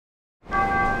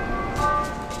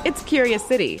It's Curious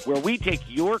City, where we take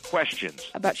your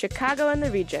questions about Chicago and the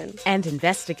region and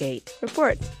investigate,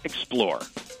 report, explore.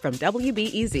 From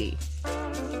WBEZ.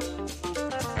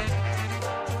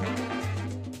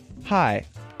 Hi,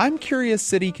 I'm Curious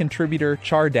City contributor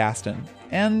Char Daston,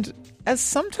 and as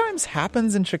sometimes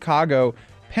happens in Chicago,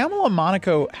 Pamela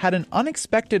Monaco had an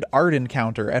unexpected art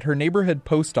encounter at her neighborhood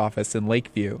post office in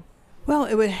Lakeview. Well,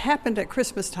 it happened at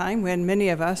Christmas time when many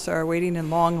of us are waiting in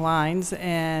long lines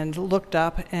and looked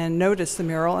up and noticed the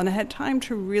mural and had time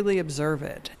to really observe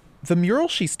it. The mural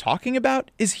she's talking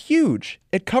about is huge.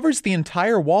 It covers the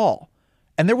entire wall.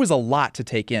 And there was a lot to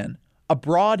take in. A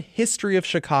broad history of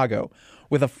Chicago,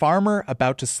 with a farmer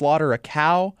about to slaughter a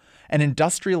cow, an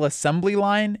industrial assembly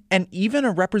line, and even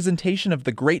a representation of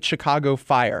the Great Chicago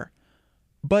Fire.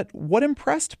 But what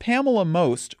impressed Pamela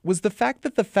most was the fact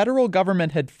that the federal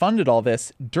government had funded all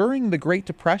this during the Great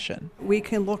Depression. We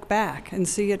can look back and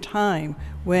see a time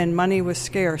when money was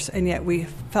scarce, and yet we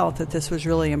felt that this was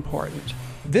really important.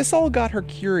 This all got her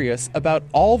curious about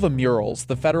all the murals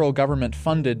the federal government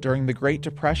funded during the Great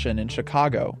Depression in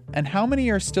Chicago, and how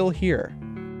many are still here.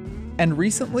 And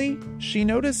recently, she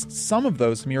noticed some of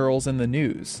those murals in the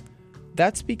news.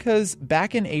 That's because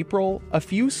back in April, a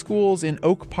few schools in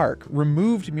Oak Park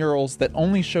removed murals that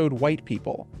only showed white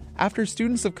people, after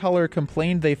students of color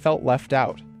complained they felt left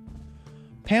out.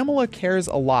 Pamela cares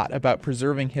a lot about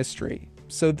preserving history,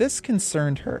 so this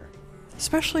concerned her.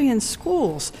 Especially in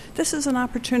schools, this is an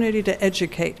opportunity to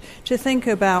educate, to think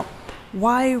about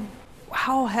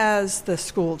how has the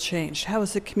school changed, how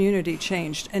has the community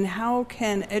changed, and how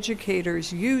can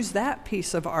educators use that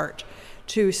piece of art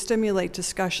to stimulate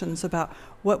discussions about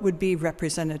what would be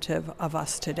representative of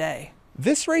us today.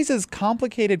 This raises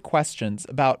complicated questions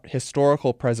about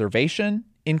historical preservation,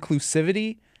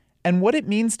 inclusivity, and what it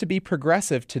means to be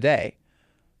progressive today.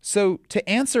 So, to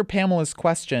answer Pamela's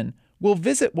question, we'll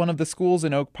visit one of the schools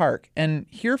in Oak Park and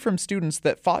hear from students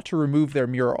that fought to remove their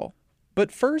mural.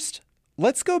 But first,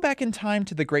 let's go back in time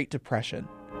to the Great Depression.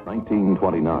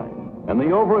 1929, and the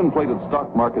overinflated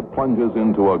stock market plunges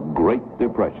into a Great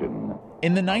Depression.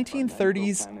 In the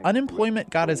 1930s, unemployment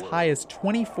got as high as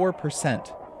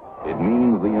 24%. It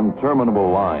means the interminable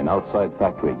line outside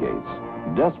factory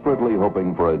gates, desperately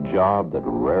hoping for a job that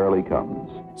rarely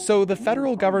comes. So the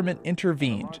federal government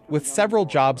intervened with several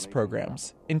jobs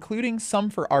programs, including some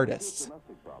for artists.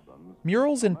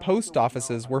 Murals in post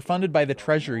offices were funded by the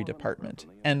Treasury Department,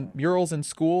 and murals in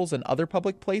schools and other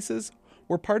public places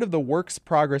were part of the Works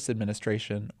Progress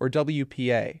Administration, or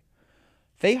WPA.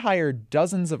 They hired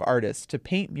dozens of artists to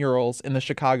paint murals in the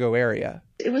Chicago area.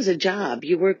 It was a job.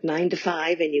 You worked 9 to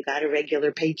 5 and you got a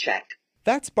regular paycheck.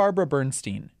 That's Barbara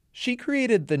Bernstein. She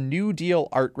created the New Deal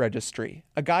Art Registry,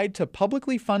 a guide to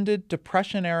publicly funded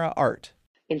Depression-era art.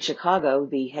 In Chicago,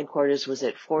 the headquarters was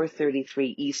at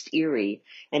 433 East Erie,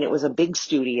 and it was a big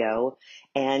studio.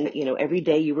 And, every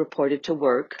day you reported to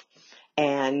work.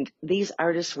 And these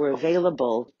artists were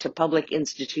available to public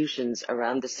institutions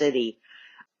around the city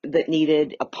that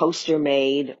needed a poster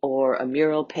made or a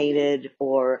mural painted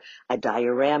or a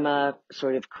diorama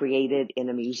sort of created in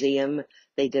a museum.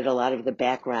 They did a lot of the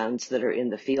backgrounds that are in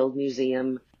the Field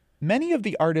Museum. Many of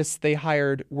the artists they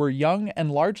hired were young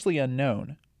and largely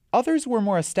unknown. Others were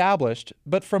more established,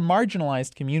 but from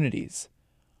marginalized communities.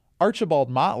 Archibald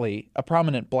Motley, a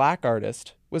prominent black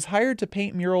artist, was hired to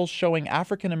paint murals showing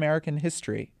African American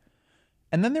history.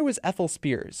 And then there was Ethel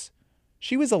Spears.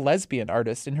 She was a lesbian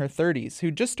artist in her 30s who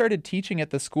just started teaching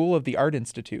at the School of the Art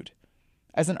Institute.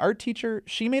 As an art teacher,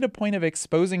 she made a point of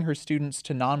exposing her students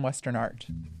to non-Western art.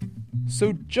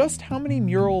 So just how many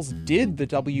murals did the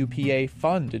WPA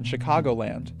fund in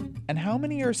Chicagoland? And how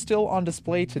many are still on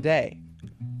display today?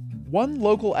 One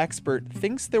local expert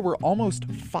thinks there were almost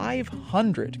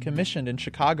 500 commissioned in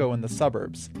Chicago and the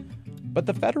suburbs. But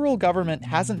the federal government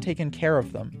hasn't taken care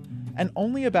of them, and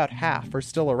only about half are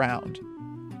still around.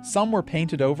 Some were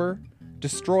painted over,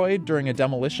 destroyed during a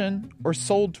demolition, or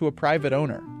sold to a private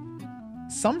owner.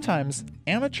 Sometimes,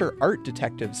 amateur art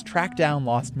detectives track down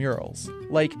lost murals.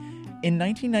 Like, in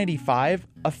 1995,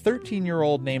 a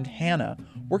 13-year-old named Hannah,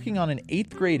 working on an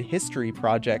 8th grade history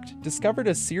project, discovered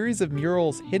a series of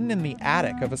murals hidden in the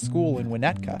attic of a school in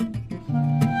Winnetka.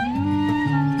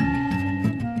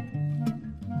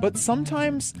 But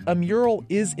sometimes, a mural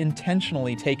is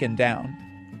intentionally taken down.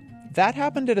 That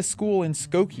happened at a school in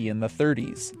Skokie in the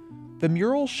 30s. The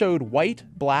mural showed white,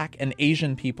 black, and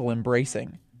Asian people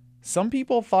embracing. Some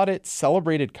people thought it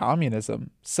celebrated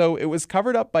communism, so it was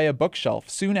covered up by a bookshelf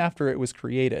soon after it was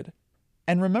created.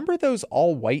 And remember those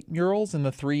all-white murals in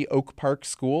the 3 Oak Park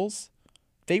schools?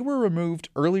 They were removed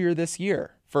earlier this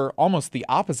year for almost the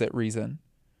opposite reason.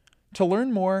 To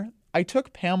learn more, I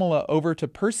took Pamela over to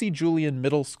Percy Julian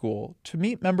Middle School to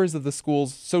meet members of the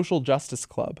school's Social Justice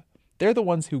Club. They're the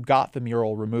ones who got the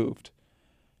mural removed.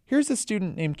 Here's a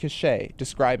student named Kishay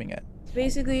describing it.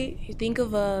 Basically, you think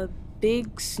of a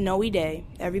big snowy day.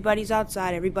 Everybody's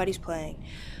outside, everybody's playing.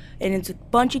 And it's a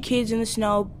bunch of kids in the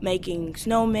snow making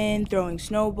snowmen, throwing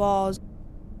snowballs.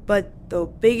 But the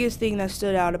biggest thing that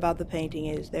stood out about the painting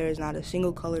is there is not a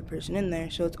single colored person in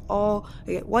there, so it's all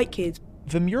white kids.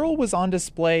 The mural was on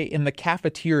display in the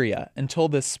cafeteria until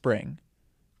this spring.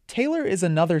 Taylor is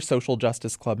another Social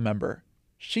Justice Club member.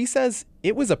 She says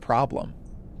it was a problem.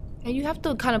 And you have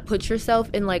to kind of put yourself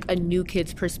in like a new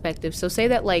kid's perspective. So say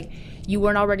that like you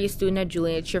weren't already a student at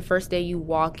Julian, it's your first day, you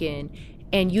walk in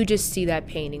and you just see that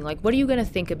painting. Like, what are you going to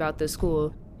think about this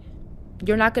school?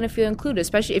 You're not going to feel included,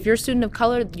 especially if you're a student of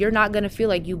color. You're not going to feel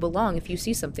like you belong if you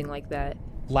see something like that.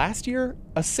 Last year,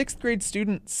 a 6th grade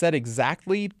student said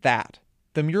exactly that.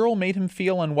 The mural made him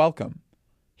feel unwelcome.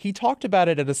 He talked about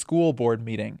it at a school board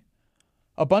meeting.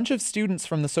 A bunch of students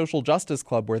from the Social Justice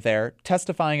Club were there,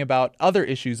 testifying about other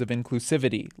issues of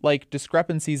inclusivity, like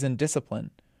discrepancies in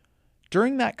discipline.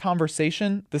 During that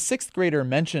conversation, the 6th grader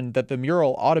mentioned that the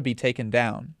mural ought to be taken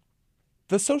down.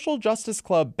 The Social Justice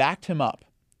Club backed him up,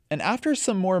 and after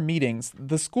some more meetings,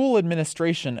 the school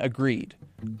administration agreed.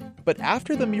 But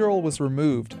after the mural was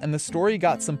removed and the story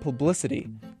got some publicity,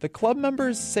 the club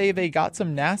members say they got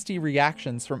some nasty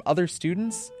reactions from other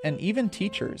students and even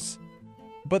teachers.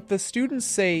 But the students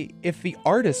say if the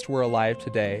artist were alive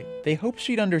today, they hope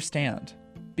she'd understand.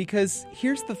 Because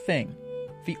here's the thing,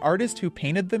 the artist who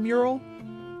painted the mural,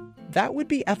 that would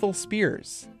be Ethel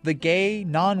Spears, the gay,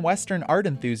 non-Western art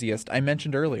enthusiast I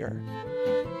mentioned earlier.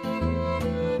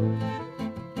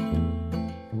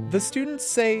 The students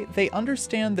say they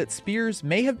understand that Spears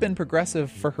may have been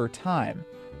progressive for her time,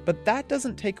 but that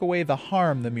doesn't take away the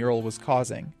harm the mural was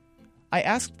causing. I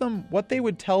asked them what they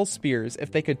would tell Spears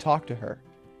if they could talk to her.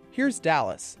 Here's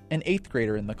Dallas, an 8th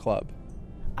grader in the club.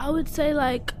 I would say,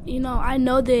 I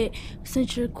know that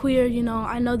since you're queer,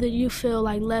 I know that you feel,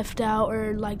 left out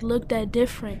or, looked at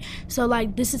different. So,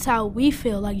 this is how we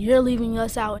feel, you're leaving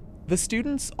us out. The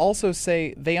students also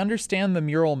say they understand the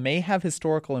mural may have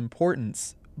historical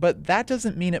importance, but that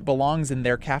doesn't mean it belongs in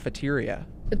their cafeteria.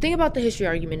 The thing about the history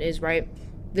argument is, right,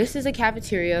 this is a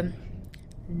cafeteria,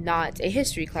 not a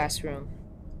history classroom.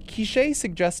 Kishay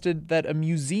suggested that a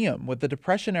museum with the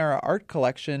Depression-era art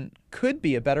collection could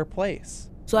be a better place.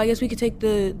 So I guess we could take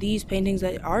these paintings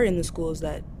that are in the schools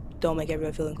that don't make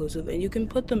everyone feel inclusive, and you can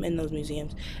put them in those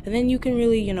museums. And then you can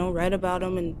really, write about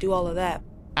them and do all of that.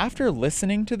 After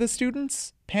listening to the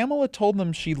students, Pamela told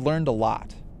them she learned a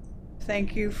lot.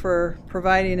 Thank you for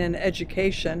providing an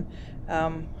education.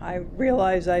 I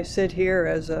realize I sit here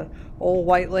as an old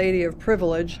white lady of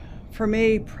privilege. For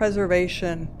me,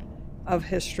 preservation of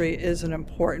history is an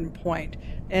important point,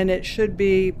 and it should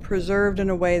be preserved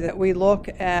in a way that we look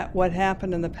at what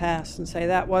happened in the past and say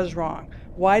that was wrong.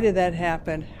 Why did that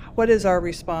happen? What is our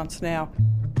response now?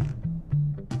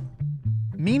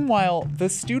 Meanwhile, the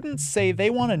students say they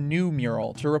want a new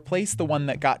mural to replace the one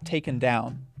that got taken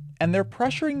down, and they're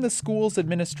pressuring the school's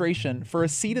administration for a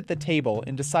seat at the table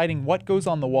in deciding what goes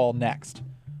on the wall next.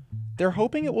 They're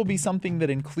hoping it will be something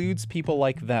that includes people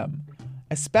like them,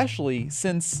 especially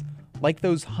since, like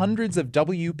those hundreds of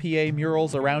WPA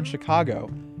murals around Chicago,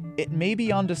 it may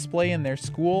be on display in their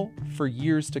school for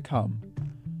years to come.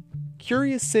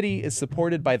 Curious City is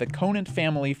supported by the Conant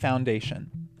Family Foundation.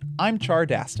 I'm Char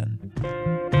Daston.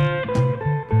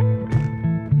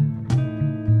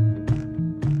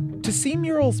 To see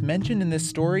murals mentioned in this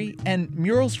story and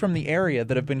murals from the area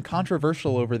that have been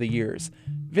controversial over the years,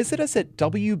 visit us at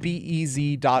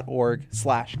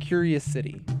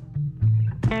wbez.org/curiouscity.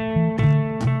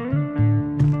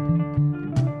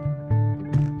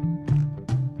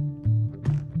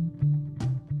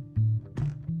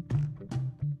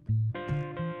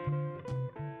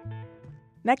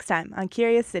 Next time on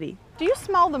Curious City. Do you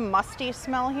smell the musty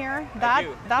smell here?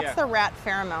 That's the rat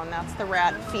pheromone. That's the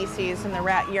rat feces and the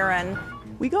rat urine.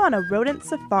 We go on a rodent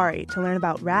safari to learn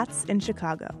about rats in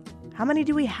Chicago. How many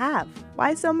do we have?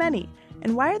 Why so many?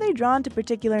 And why are they drawn to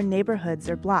particular neighborhoods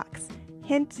or blocks?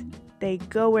 Hint, they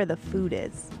go where the food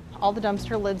is. All the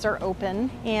dumpster lids are open,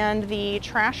 and the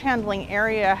trash handling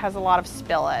area has a lot of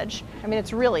spillage. I mean,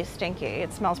 it's really stinky.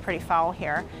 It smells pretty foul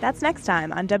here. That's next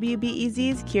time on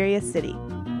WBEZ's Curious City.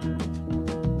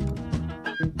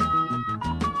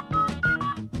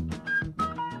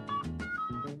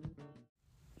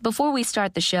 Before we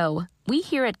start the show, we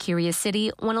here at Curious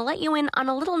City want to let you in on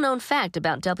a little-known fact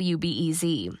about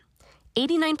WBEZ.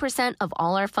 89% of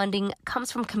all our funding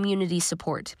comes from community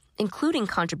support, including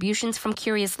contributions from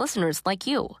curious listeners like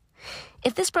you.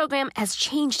 If this program has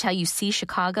changed how you see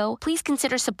Chicago, please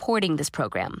consider supporting this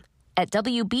program at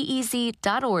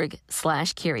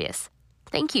wbez.org/curious.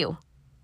 Thank you.